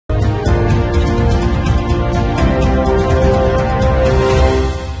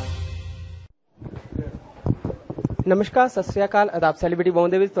नमस्कार, सत श्री अकाल, आदाब। सैलीब्रिटी बॉन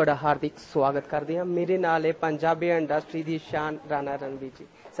दे विच तुहाडा हार्दिक स्वागत करते हैं। मेरे नाल है पंजाबी इंडस्ट्री की शान राणा रणबीर जी।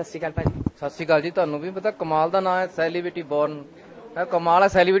 सत श्री अकाल भाजी। सत श्री अकाल जी। तुहानू भी पता कमाल का नाम है सैलीब्रिटी बॉर्न। कमाल है,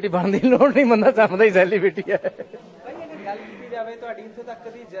 सैलीब्रिटी बनने की लोड़ नहीं, बंदा समझदा ही सैलीब्रिटी है।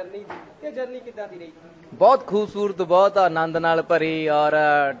 बहुत खूबसूरत, बहुत आनंद नाल भरी और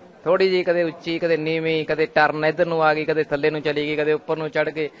थोड़ी जी कदे उच्ची कदे नीवी, कदे टर्न इधर नूं आ गई, कदे थल्ले नूं चली गई, कदे उपर नूं चढ़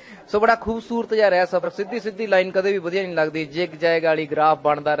गए। सो बड़ा खूबसूरत जिहा रहा सफर। सीधी सीधी लाइन कदे भी वधिया नहीं लगदी, जिग जैग वाली ग्राफ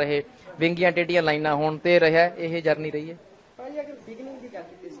बनदा रहे, विंगियां टेढ़ियां लाइनां होण ते रहा यह जर्नी रही है।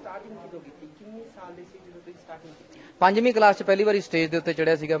 पंजवीं क्लास च पहली बारी स्टेज दे उत्ते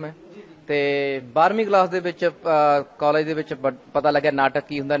चढ़िया सीगा मैं, ते 12वीं क्लास दे विच कालेज दे विच पता लग्या नाटक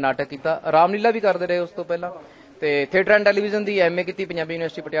की हुंदा। नाटक कीता, रामलीला भी करदे रहे उस तो पहला, ते theatre and television the MA की पंजाबी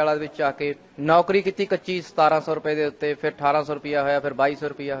यूनिवर्सिटी पटियाला दे विच आके नौकरी की कच्ची 1700 रुपए दे उत्ते, फिर 1800 रुपया होया, फिर 2200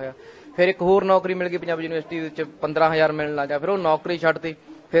 रुपया होया, फिर एक होर नौकरी मिल गई पंजाबी यूनिवर्सिटी विच 15000 मिलण लग गया, फिर वो नौकरी छड्डती,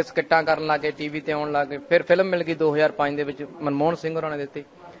 फिर स्किट्टां करन लग गए, टीवी ते आउण लग गए, फिर फिल्म मिल गई 2005 दे विच मनमोहन सिंह होरां ने दित्ती।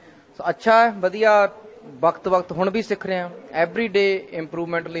 सो अच्छा है, वधिया वक्त वक्त हुण भी सिख रहे हैं, एवरी डे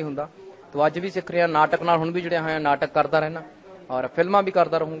इंप्रूवमेंट लई हुंदा, तो अज भी सिख रहे हैं। नाटक नाल हुण भी जुड़िया होया, नाटक करदा रहना और फिल्मां भी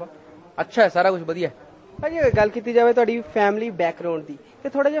करदा रहूंगा। अच्छा है, सारा कुछ वधिया है। भाजी गल की जाए तुहाडी फैमिली बैकग्राउंड की, ते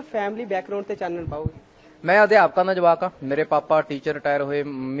थोड़ा जिहा फैमिली बैकग्राउंड ते चानण पाओगे? मैं अध्यापकों का जवाक हाँ। मेरे पापा टीचर रिटायर होए,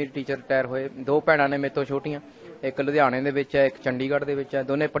 मम्मी टीचर रिटायर होए, दो भैणां ने मेरे तो छोटियां, एक लुधियाने दे विच है, एक चंडीगढ़ दे विच है।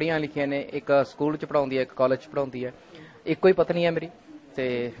 दोने पढ़ियां लिखियां ने, एक स्कूल च पढ़ाउंदी है, एक कॉलेज च पढ़ाउंदी है। इक्को ही पत्नी है मेरी, ते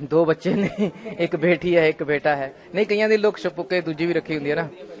दो बच्चे ने, एक बेटी है, एक बेटा है। नहीं कईयां दी लुक छुप दूजी भी रखी हुंदी है ना।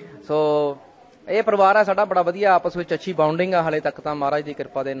 सो ये परिवार है साडा बड़ा वधिया, आपस विच अच्छी बाउंडिंग है। हाले तक तां महाराज दी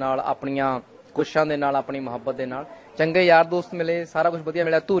किरपा दे नाल, अपणियां कुशां दे नाल, अपनी मुहब्बत दे नाल चंगे यार दोस्त मिले, सारा कुछ वधिया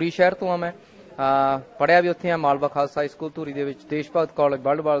मिलिया। धूरी शहर तो हाँ मैं, पढ़िया भी उत्थे आ, मालवा खालसा हाई स्कूल धूरी दे विच। देश भगत कॉलेज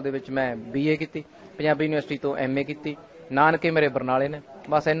बल्डवाल दे विच मैं BA की, पंजाबी यूनिवर्सिटी तो MA की। नानके मेरे बरनाले ने,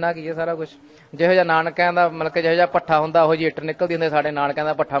 बस इन्ना की है सारा कुछ। जिहो जिहा नानकिਆਂ ਦਾ मतलब कि जिहो जिहा भट्ठा हुंदा ਉਹੋ ਜਿਹੀ ਇੱਟ निकलदी ਹੁੰਦੀ। ਸਾਡੇ ਨਾਨਕਿਆਂ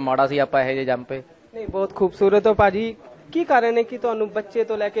ਦਾ ਭੱਠਾ ਮਾੜਾ ਸੀ, ਆਪਾਂ ਇਹੋ ਜਿਹੇ ਜੰਮ ਪਏ। नहीं बहुत खूबसूरत हो भाजी। की कारण है कि तुहानू बच्चे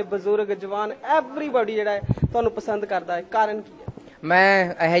तो लैके बजुर्ग जवान एवरीबॉडी जिहड़ा है तुहानू पसंद करदा है, कारण की है?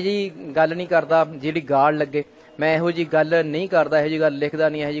 मैं ਇਹੋ ਜਿਹੀ ਗੱਲ ਨਹੀਂ ਕਰਦਾ ਜਿਹੜੀ ਗਾਲ ਲੱਗੇ। ਮੈਂ ਇਹੋ ਜਿਹੀ ਗੱਲ ਨਹੀਂ ਕਰਦਾ, ਇਹੋ ਜਿਹੀ ਗੱਲ ਲਿਖਦਾ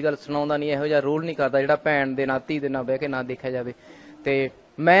ਨਹੀਂ, ਇਹੋ ਜਿਹੀ ਗੱਲ ਸੁਣਾਉਂਦਾ ਨਹੀਂ, ਇਹੋ ਜਿਹਾ ਰੋਲ ਨਹੀਂ ਕਰਦਾ ਜਿਹੜਾ ਭੈਣ ਦੇ ਨਾਲ ਧੀ ਦੇ ਨਾਲ ਬਹਿ ਕੇ ਨਾ ਦੇਖਿਆ ਜਾਵੇ। ਤੇ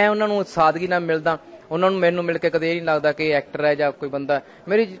ਮੈਂ ਉਹਨਾਂ ਨੂੰ ਸਾਦਗੀ ਨਾਲ ਮਿਲਦਾ, ਉਹਨਾਂ ਨੂੰ ਮੈਨੂੰ ਮਿਲ ਕੇ ਕਦੇ ਇਹ ਨਹੀਂ ਲੱਗਦਾ ਕਿ ਐਕਟਰ ਹੈ ਜਾਂ ਕੋਈ ਬੰਦਾ।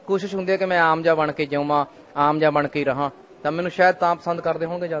 ਮੇਰੀ ਕੋਸ਼ਿਸ਼ ਹੁੰਦੀ ਹੈ ਕਿ ਮੈਂ ਆਮ ਜਿਹਾ ਬਣ ਕੇ ਜਾਵਾਂ, ਆਮ ਜਿਹਾ ਬਣ ਕੇ ਰਹਾਂ, ਤਾਂ ਮੈਨੂੰ ਸ਼ਾਇਦ ਤਾਂ ਪਸੰਦ ਕਰਦੇ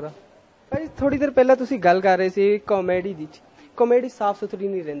ਹੋਣਗੇ ਜ਼ਿਆਦਾ। ਭਾਜੀ ਥੋੜੀ ਦੇਰ ਪਹਿਲਾਂ ਤੁਸੀਂ ਗੱਲ ਕਰ ਰਹੇ ਸੀ ਕਾਮੇਡੀ ਦੀ, ਕਾਮੇਡੀ ਸਾਫ਼ ਸੁਥਰੀ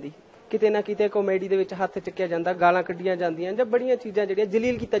ਨਹੀਂ ਰਹਿੰਦੀ, ਕਿਤੇ ਨਾ ਕਿਤੇ ਕਾਮੇਡੀ ਦੇ ਵਿੱਚ ਹੱਥ ਚੱਕਿਆ ਜਾਂਦਾ, ਗਾਲਾਂ ਕੱਢੀਆਂ ਜਾਂਦੀਆਂ ਜਾਂ ਬੜੀਆਂ ਚੀਜ਼ਾਂ ਜਿਹੜੀਆਂ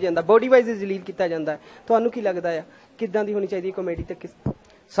ਜਲੀਲ ਕੀਤਾ ਜਾਂਦਾ, ਬੋਡੀ ਵਾਈਜ਼ ਜਲੀਲ ਕੀਤਾ ਜਾਂਦਾ। ਤੁਹਾਨੂੰ ਕੀ ਲੱਗਦਾ ਆ ਕਿੱਦਾਂ ਦੀ ਹੋਣੀ ਚਾਹੀਦੀ ਹੈ ਕਾਮੇਡੀ ਤੇ? ਕਿਸ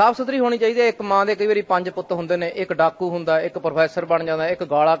ਸਾਫ਼ ਸੁਥਰੀ ਹੋਣੀ ਚਾਹੀਦੀ ਹੈ। ਇੱਕ ਮਾਂ ਦੇ ਕਈ ਵਾਰੀ 5 ਪੁੱਤ ਹੁੰਦੇ ਨੇ, ਇੱਕ ਡਾਕੂ ਹੁੰਦਾ, ਇੱਕ ਪ੍ਰੋਫੈਸਰ ਬਣ ਜਾਂਦਾ, ਇੱਕ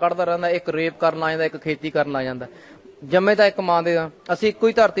ਗਾਲਾਂ ਕੱਢਦਾ ਰਹਿੰਦਾ, ਇੱਕ ਰੇਪ ਕਰਨ ਆ ਜਾਂਦਾ, ਇੱਕ ਖੇਤੀ ਕਰਨ ਆ ਜਾਂਦਾ। ਜੰਮੇ ਤਾਂ ਇੱਕ ਮਾਂ ਦੇ ਆ, ਅਸੀਂ ਇੱਕੋ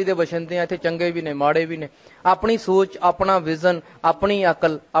ਹੀ ਧਰਤੀ ਦੇ ਵਸਿੰਦੇ ਆ। ਇੱਥੇ ਚੰਗੇ ਵੀ ਨੇ, ਮਾੜੇ ਵੀ ਨੇ। ਆਪਣੀ ਸੋਚ, ਆਪਣਾ ਵਿਜ਼ਨ, ਆਪਣੀ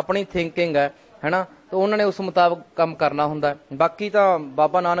ਅਕਲ, ਆਪਣੀ ਥਿੰਕਿੰਗ ਹੈ ਹੈਨਾ, ਤਾਂ ਉਹਨਾਂ ਨੇ ਉਸ ਮੁਤਾਬਕ ਕੰਮ ਕਰਨਾ ਹੁੰਦਾ। ਬਾਕੀ ਤਾਂ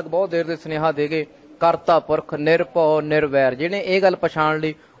ਬਾਬਾ ਨਾਨਕ ਬਹੁਤ ਦੇਰ ਦੇ ਸੁਨੇਹਾ ਦੇ ਗਏ, ਕਰਤਾ ਪੁਰਖ ਨਿਰਭਉ ਨਿਰਵੈਰ। ਜਿਹਨੇ ਇਹ ਗੱਲ ਪਛਾਣ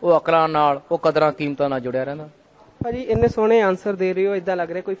ਲਈ ਉਹ ਅਕਲਾਂ ਨਾਲ, ਉਹ ਕਦਰਾਂ ਕੀਮਤਾਂ ਨਾਲ ਜੁੜਿਆ ਰਹਿੰਦਾ। ਭਾਜੀ ਇੰਨੇ ਸੋਹਣੇ ਆਨਸਰ ਦੇ ਰਹੇ ਹੋ, ਇਦਾਂ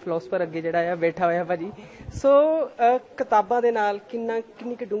ਲੱਗ ਰਿਹਾ ਕੋਈ ਫਿਲਾਸਫਰ ਅੱਗੇ ਜਿਹੜਾ ਆ ਬੈਠਾ ਹੋਇਆ ਭਾਜੀ। ਸੋ ਕਿਤਾਬਾਂ ਦੇ ਨਾਲ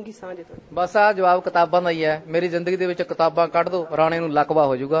ਕਿੰਨੀ ਕੁ ਡੂੰਘੀ ਸਾਂਝ ਹੈ ਤੁਹਾਡੀ? ਬਸ ਆਹ ਜਵਾਬ ਕਿਤਾਬਾਂ ਦਾ ਹੀ ਹੈ। ਮੇਰੀ ਜ਼ਿੰਦਗੀ ਦੇ ਵਿੱਚ ਕਿਤਾਬਾਂ ਕੱਢ ਦੋ, ਰਾਣੇ ਨੂੰ ਲਕਵਾ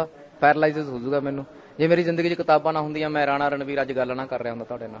ਹੋ ਜਾਊਗਾ, ਪੈਰਾਲਾਈਜ਼ਸ ਹੋ ਜਾਊਗਾ ਮੈਨੂੰ। ਜੇ ਮੇਰੀ ਜ਼ਿੰਦਗੀ 'ਚ ਕਿਤਾਬਾਂ ਨਾ ਹੁੰਦੀਆਂ, ਮੈਂ ਰਾਣਾ ਰਣਵੀਰ ਅੱਜ ਗੱਲ ਨਾ ਕਰ ਰਿਹਾ ਹੁੰਦਾ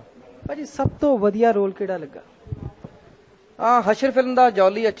ਤੁਹਾਡੇ ਨਾਲ। ਭਾਜੀ ਸਭ ਤੋਂ ਵਧੀਆ ਰੋਲ ਕਿਹੜਾ ਲੱਗਾ? ਹਸ਼ਰ ਫਿਲਮ ਦਾ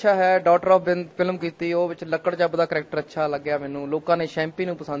ਜੌਲੀ ਅੱਛਾ ਹੈ। ਡਾਟਰ ਆਫ ਫਿਲਮ ਕੀਤੀ, ਉਹ ਵਿੱਚ ਲੱਕੜ ਜੱਬ ਦਾ ਕਰੈਕਟਰ ਅੱਛਾ ਲੱਗਿਆ ਮੈਨੂੰ। ਲੋਕਾਂ ਨੇ ਸ਼ੈਂਪੀ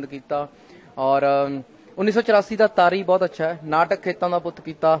ਨੂੰ ਪਸੰਦ ਕੀਤਾ। ਔਰ 1984 ਦਾ ਤਾਰੀ ਬਹੁਤ ਅੱਛਾ ਹੈ। ਨਾਟਕ ਖੇਤਾਂ ਦਾ ਪੁੱਤ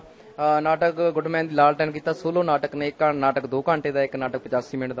ਕੀਤਾ, ਨਾਟਕ ਗੁੱਡਮੈਨ ਦੀ ਲਾਲਟੈਨ ਕੀਤਾ। ਸੋਲੋ ਨਾਟਕ ਨੇ, ਇੱਕ ਨਾਟਕ 2 ਘੰਟੇ ਦਾ, ਇੱਕ ਨਾਟਕ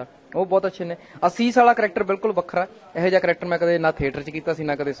 85 ਮਿੰਟ ਦਾ, ਉਹ ਬਹੁਤ ਅੱਛੇ ਨੇ। ਅਸੀਸ ਵਾਲਾ ਕਰੈਕਟਰ ਬਿਲਕੁਲ ਵੱਖਰਾ, ਇਹੋ ਜਿਹਾ ਕਰੈਕਟਰ ਮੈਂ ਕਦੇ ਨਾ ਥੀਏਟਰ 'ਚ ਕੀਤਾ ਸੀ,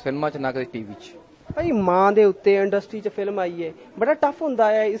 ਨਾ ਕਦੇ ਫਿਲਮਾਂ 'ਚ, ਨਾ ਕਦੇ TV 'ਚ। ਭਾਈ ਮਾਂ ਦੇ ਉੱਤੇ ਇੰਡਸਟਰੀ 'ਚ ਫਿਲਮ ਆਈ ਹੈ, ਬੜਾ ਟਫ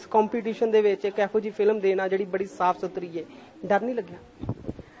ਹੁੰਦਾ ਹੈ ਇਸ ਕੰਪੀਟੀਸ਼ਨ ਦੇ ਵਿੱਚ ਇੱਕ ਇਹੋ ਜਿਹੀ ਫਿਲਮ ਦੇਣਾ ਜਿਹੜੀ ਬੜੀ ਸਾਫ਼ ਸੁਥਰੀ ਹੈ। ਡਰ ਨਹੀਂ ਲੱਗਿਆ?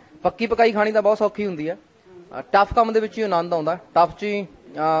 ਪੱਕੀ ਪਕਾਈ ਖਾਣੀ ਤਾਂ ਬਹੁਤ ਸੌਖੀ ਹੁੰਦੀ ਹੈ। ਟਫ ਕੰਮ ਦੇ ਵਿੱਚ ਹੀ ਆਨੰਦ ਆਉਂਦਾ। ਟਫ 'ਚ ਹੀ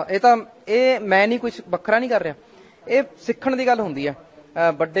ਇਹ ਮੈਂ ਨਹੀਂ ਕੁਝ ਵੱਖਰਾ ਨਹੀਂ ਕਰ ਰਿਹਾ, ਇਹ ਸਿੱਖਣ ਦੀ ਗੱਲ ਹੁੰਦੀ ਹੈ।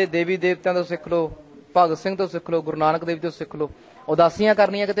 ਵੱਡੇ ਦੇਵੀ ਦੇਵਤਿਆਂ ਤੋਂ ਸਿੱਖ ਲਓ, ਭਗਤ ਸਿੰਘ ਤੋਂ ਸਿੱਖ ਲਓ, ਗੁਰੂ ਨਾਨਕ ਦੇਵ ਤੋਂ ਸਿੱਖ ਲਓ। ਉਦਾਸੀਆਂ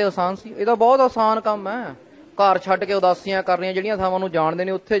ਕਰਨੀਆਂ ਕਿਤੇ ਆਸਾਨ ਸੀ? ਇਹ ਤਾਂ ਬਹੁਤ ਆਸਾਨ ਕੰਮ ਹੈ। ਘਰ ਛੱਡ ਕੇ ਉਦਾਸੀਆਂ ਕਰਨੀਆਂ, ਜਿਹੜੀਆਂ ਥਾਵਾਂ ਨੂੰ ਜਾਣਦੇ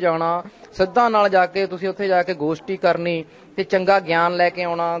ਨੇ ਉੱਥੇ ਜਾਣਾ, ਸਿੱਧਾ ਨਾਲ ਜਾ ਕੇ ਤੁਸੀਂ ਉੱਥੇ ਜਾ ਕੇ ਗੋਸ਼ਟੀ ਕਰਨੀ ਤੇ ਚੰਗਾ ਗਿਆਨ ਲੈ ਕੇ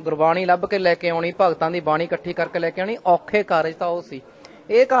ਆਉਣਾ, ਗੁਰਬਾਣੀ ਲੱਭ ਕੇ ਲੈ ਕੇ ਆਉਣੀ, ਭਗਤਾਂ ਦੀ ਬਾਣੀ ਇਕੱਠੀ ਕਰਕੇ ਲੈ ਕੇ ਆਉਣੀ। ਔਖੇ ਕਾਰਜ ਤਾਂ ਉਹ ਸੀ।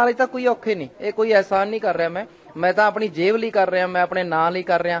 ਇਹ ਕਾਰਜ ਤਾਂ ਕੋਈ ਔਖੇ ਨਹੀਂ, ਇਹ ਕੋਈ ਅਹਿਸਾਨ ਨਹੀਂ ਕਰ ਰਿਹਾ ਮੈਂ ਤਾਂ ਆਪਣੀ ਜੇਬ ਲਈ ਕਰ ਰਿਹਾ, ਮੈਂ ਆਪਣੇ ਨਾਂ ਲਈ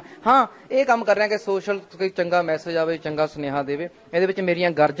ਕਰ ਰਿਹਾ। ਹਾਂ ਇਹ ਕੰਮ ਕਰ ਰਿਹਾ ਕਿ ਸੋਸ਼ਲ ਕੋਈ ਚੰਗਾ ਮੈਸੇਜ ਆਵੇ, ਚੰਗਾ ਸੁਨੇਹਾ ਦੇਵੇ। ਇਹਦੇ ਵਿੱਚ ਮੇਰੀਆਂ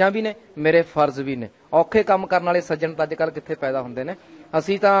ਗਰਜਾਂ ਵੀ ਨੇ, ਮੇਰੇ ਫਰਜ਼ ਵੀ ਨੇ। ਔਖੇ ਕੰਮ ਕਰਨ ਵਾਲੇ ਸੱਜਣ ਤਾਂ ਅੱਜ ਕੱਲ੍ਹ ਕਿੱਥੇ ਪੈਦਾ ਹੁੰਦੇ ਨੇ।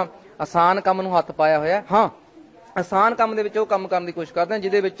 ਅਸੀਂ ਤਾਂ ਆਸਾਨ ਕੰਮ ਨੂੰ ਹੱਥ ਪਾਇਆ ਹੋਇਆ। ਹਾਂ ਆਸਾਨ ਕੰਮ ਦੇ ਵਿੱਚ ਉਹ ਕੰਮ ਕਰਨ ਦੀ ਕੋਸ਼ਿਸ਼ ਕਰਦੇ ਹਾਂ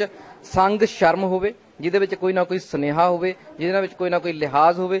ਜਿਹਦੇ ਵਿੱਚ ਸੰਗ ਸ਼ਰਮ ਹੋਵੇ, ਜਿਹਦੇ ਵਿੱਚ ਕੋਈ ਨਾ ਕੋਈ ਸੁਨੇਹਾ ਹੋਵੇ, ਜਿਹਦੇ ਵਿੱਚ ਕੋਈ ਨਾ ਕੋਈ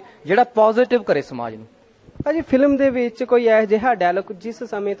ਲਿਹਾਜ਼ ਹੋਵੇ, ਜਿਹੜਾ ਪੋਜ਼ਿਟਿਵ ਕਰੇ ਸਮਾਜ ਨੂੰ। ਭਾਜੀ ਫਿਲਮ ਦੇ ਵਿੱਚ ਕੋਈ ਇਹੋ ਜਿਹਾ ਡਾਇਲੌਗ ਜਿਸ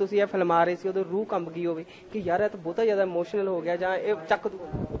ਸਮੇਂ ਤੁਸੀਂ ਇਹ ਫਿਲਮ ਆ ਰਹੇ ਸੀ ਉਦੋਂ ਰੂਹ ਕੰਬ ਗਈ ਹੋਵੇ ਕਿ ਯਾਰ ਇਹ ਤਾਂ ਬਹੁਤਾ ਜ਼ਿਆਦਾ ਇਮੋਸ਼ਨਲ ਹੋ ਗਿਆ ਜਾਂ ਇਹ ਚੱਕ ਦੂ?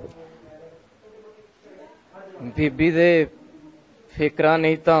 ਬੀਬੀ ਦੇ ਫਿਕਰਾਂ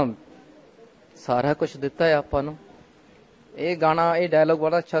ਨਹੀਂ ਤਾਂ ਸਾਰਾ ਕੁਝ ਦਿੱਤਾ ਹੈ ਆਪਾਂ ਨੂੰ। ਇਹ ਗਾਣਾ, ਇਹ ਡਾਇਲੌਗ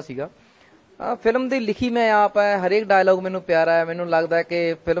ਬੜਾ ਅੱਛਾ ਸੀਗਾ। ਫਿਲਮ ਦੀ ਲਿਖੀ ਮੈਂ ਆਪ ਹੈ, ਹਰੇਕ ਡਾਇਲੌਗ ਮੈਨੂੰ ਪਿਆਰਾ ਹੈ। ਮੈਨੂੰ ਲੱਗਦਾ ਹੈ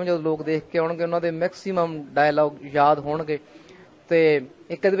ਕਿ ਫਿਲਮ ਜਦੋਂ ਲੋਕ ਦੇਖ ਕੇ ਆਉਣਗੇ ਉਹਨਾਂ ਦੇ ਮੈਕਸੀਮਮ ਡਾਇਲੌਗ ਯਾਦ ਹੋਣਗੇ। ਤੇ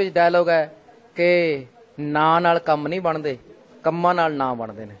ਇੱਕ ਇਹਦੇ ਵਿੱਚ ਡਾਇਲੌਗ ਹੈ ਕਿ ਨਾਂ ਨਾਲ ਕੰਮ ਨਹੀਂ ਬਣਦੇ, ਕੰਮਾਂ ਨਾਲ ਨਾਂ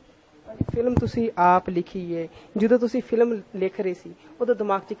ਬਣਦੇ ਨੇ। ਫਿਲਮ ਤੁਸੀਂ ਆਪ ਲਿਖੀ ਹੈ, ਜਦੋਂ ਤੁਸੀਂ ਫਿਲਮ ਲਿਖ ਰਹੇ ਸੀ ਉਦੋਂ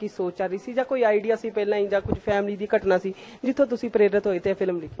ਦਿਮਾਗ 'ਚ ਕੀ ਸੋਚ ਆ ਰਹੀ ਸੀ, ਜਾਂ ਕੋਈ ਆਈਡੀਆ ਸੀ ਪਹਿਲਾਂ ਹੀ, ਜਾਂ ਕੁਝ ਫੈਮਿਲੀ ਦੀ ਘਟਨਾ ਸੀ ਜਿੱਥੋਂ ਤੁਸੀਂ ਪ੍ਰੇਰਿਤ ਹੋਏ ਤੇ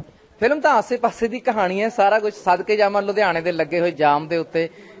ਫਿਲਮ ਲਿਖੀ? ਫਿਲਮ ਤਾਂ ਆਸੇ-ਪਾਸੇ ਦੀ ਕਹਾਣੀ ਹੈ, ਸਾਰਾ ਕੁਝ ਸਦਕੇ ਜਾਵਾਂ ਲੁਧਿਆਣੇ ਦੇ ਲੱਗੇ ਹੋਏ ਜਾਮ ਦੇ ਉੱਤੇ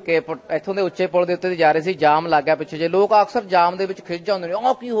ਕਿ ਇੱਥੋਂ ਦੇ ਉੱਚੇ ਪੁਲ ਦੇ ਉੱਤੇ ਜਾ ਰਹੇ ਸੀ, ਜਾਮ ਲੱਗ ਗਿਆ ਪਿੱਛੇ ਜੇ। ਲੋਕ ਅਕਸਰ ਜਾਮ ਦੇ ਵਿੱਚ ਖਿੱਚ ਜਾਂਦੇ ਨੇ,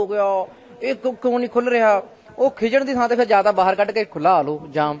 ਆਹ ਕੀ ਹੋ ਗਿਆ, ਇਹ ਕਿਉਂ ਨਹੀਂ ਖੁੱਲ ਰਿਹਾ। ਉਹ ਖਿਜਣ ਦੀ ਥਾਂ ਤੇ ਫਿਰ ਜ਼ਿਆਦਾ ਬਾਹਰ ਕੱਢ ਕੇ ਖੁੱਲਾ ਲਓ,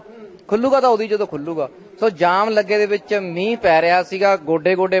 ਜਾਮ ਖੁੱਲੂਗਾ ਤਾਂ ਉਦੋਂ ਜਦੋਂ ਖੁੱਲੂਗਾ। ਸੋ ਜਾਮ ਲੱਗੇ ਦੇ ਵਿੱਚ ਮੀਂਹ ਪੈ ਰਿਹਾ ਸੀਗਾ,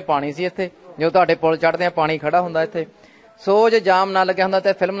 ਗੋਡੇ ਗੋਡੇ ਪਾਣੀ ਸੀ ਇੱਥੇ, ਜਦੋਂ ਤੁਹਾਡੇ ਪੁਲ ਚੜ੍ਹਦੇ ਆ ਪਾਣੀ ਖੜਾ ਹੁੰਦਾ ਇੱਥੇ। ਸੋ ਜੇ ਜਾਮ ਨਾ ਲੱਗਿਆ ਹੁੰਦਾ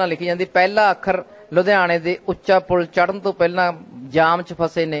ਤਾਂ ਫਿਲਮ ਨਾ ਲਿਖੀ ਜਾਂਦੀ। ਪਹਿਲਾ ਅੱਖਰ ਲੁਧਿਆਣੇ ਦੇ ਉੱਚਾ ਪੁਲ ਚੜ੍ਹਨ ਤੋਂ ਪਹਿਲਾਂ ਜਾਮ 'ਚ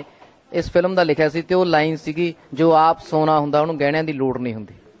ਫਸੇ ਨੇ ਇਸ ਫਿਲਮ ਦਾ ਲਿਖਿਆ ਸੀ, ਤੇ ਉਹ ਲਾਈਨ ਸੀਗੀ, ਜੋ ਆਪ ਸੋਨਾ ਹੁੰਦਾ ਉਹਨੂੰ ਗਹਿਣਿਆਂ ਦੀ ਲੋੜ ਨਹੀਂ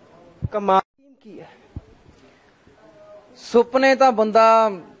ਹੁੰਦੀ। ਕਮਾਲ ਕੀ ਹੈ? ਸੁਪਨੇ ਤਾਂ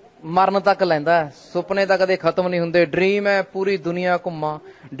ਬੰਦਾ ਮਰਨ ਤੱਕ ਲੈਂਦਾ, ਸੁਪਨੇ ਤਾਂ ਕਦੇ ਖਤਮ ਨਹੀਂ ਹੁੰਦੇ। ਡ੍ਰੀਮ ਹੈ ਪੂਰੀ ਦੁਨੀਆ ਘੁੰਮਾਂ,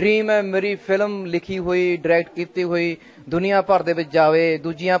 ਡ੍ਰੀਮ ਹੈ ਮੇਰੀ ਫਿਲਮ ਲਿਖੀ ਹੋਈ, ਡਾਇਰੈਕਟ ਕੀਤੀ ਹੋਈ ਦੁਨੀਆ ਭਰ ਦੇ ਵਿੱਚ ਜਾਵੇ,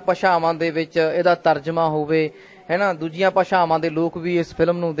 ਦੂਜੀਆਂ ਭਾਸ਼ਾਵਾਂ ਦੇ ਵਿੱਚ ਇਹਦਾ ਤਰਜਮਾ ਹੋਵੇ, ਹੈ ਨਾ, ਦੂਜੀਆਂ ਭਾਸ਼ਾਵਾਂ ਦੇ ਲੋਕ ਵੀ ਇਸ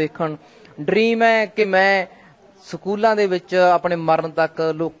ਫਿਲਮ ਨੂੰ ਦੇਖਣ। ਡ੍ਰੀਮ ਹੈ ਕਿ ਮੈਂ ਸਕੂਲਾਂ ਦੇ ਵਿੱਚ ਆਪਣੇ ਮਰਨ ਤੱਕ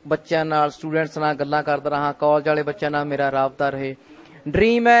ਬੱਚਿਆਂ ਨਾਲ, ਸਟੂਡੈਂਟਸ ਨਾਲ ਗੱਲਾਂ ਕਰਦਾ ਰਹਾਂ, ਕਾਲਜ ਵਾਲੇ ਬੱਚਿਆਂ ਨਾਲ ਮੇਰਾ ਰਾਬਤਾ ਰਹੇ।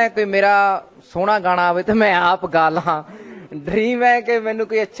 ਡ੍ਰੀਮ ਹੈ ਕਿ ਮੇਰਾ ਸੋਹਣਾ ਗਾਣਾ ਆਵੇ ਤੇ ਮੈਂ ਆਪ ਗਾ ਲਾਂ। ਡ੍ਰੀਮ ਹੈ ਕਿ ਮੈਨੂੰ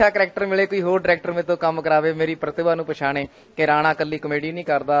ਕੋਈ ਅੱਛਾ ਕਰੈਕਟਰ ਮਿਲੇ, ਕੋਈ ਹੋਰ ਡਾਇਰੈਕਟਰ ਮੇਰੇ ਤੋਂ ਕੰਮ ਕਰਾਵੇ, ਮੇਰੀ ਪ੍ਰਤਿਭਾ ਨੂੰ ਪਛਾਣੇ ਕਿ ਰਾਣਾ ਕੱਲੀ ਕਮੇਡੀ ਨਹੀਂ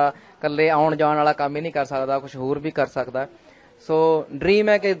ਕਰਦਾ, ਕੱਲੇ ਆਉਣ ਜਾਣ ਵਾਲਾ ਕੰਮ ਹੀ ਨਹੀਂ ਕਰ ਸਕਦਾ, ਕੁਝ ਹੋਰ ਵੀ ਕਰ ਸਕਦਾ। ਸੋ ਡ੍ਰੀਮ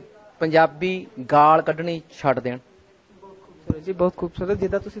ਹੈ ਕਿ ਪੰਜਾਬੀ ਗਾਲ ਕੱਢਣੀ ਛੱਡ ਦੇਣ। ਜੀ ਬਹੁਤ ਖੂਬਸੂਰਤ,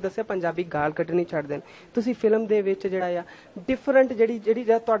 ਜਿੱਦਾਂ ਤੁਸੀਂ ਦੱਸਿਆ ਪੰਜਾਬੀ ਗਾਲ ਕੱਢਣੀ ਛੱਡ ਦੇਣ। ਤੁਸੀਂ ਫਿਲਮ ਦੇ ਵਿੱਚ ਜਿਹੜਾ ਆ ਡਿਫਰੈਂਟ ਜਿਹੜੀ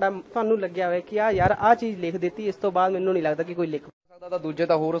ਤੁਹਾਨੂੰ ਲੱਗਿਆ ਹੋਇਆ ਕਿ ਯਾਰ ਆਹ ਚੀਜ਼ ਲਿਖ ਦਿੱਤੀ, ਇਸ ਤੋਂ ਬਾਅਦ ਮੈਨੂੰ ਨਹੀਂ ਲੱਗਦਾ ਕਿ ਕੋਈ ਲਿਖ ਸਕਦਾ, ਤਾਂ ਦੂਜੇ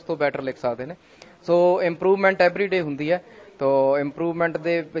ਤਾਂ ਹੋਰ ਉਸ ਤੋਂ ਬੈਟਰ ਲਿਖ ਸਕਦੇ ਨੇ। ਸੋ ਇੰਪਰੂਵਮੈਂਟ ਐਵਰੀਡੇ ਹੁੰਦੀ ਹੈ, ਤਾਂ ਇੰਪਰੂਵਮੈਂਟ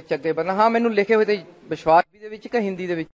ਦੇ ਵਿੱਚ ਅੱਗੇ ਵਧਣਾ। ਹਾਂ, ਮੈਨੂੰ ਲਿਖੇ ਹੋਏ ਤੇ ਵਿਸ਼ਵਾਸ ਦੇ ਵਿੱਚ ਕਿ ਹਿੰਦੀ ਦੇ ਵਿੱਚ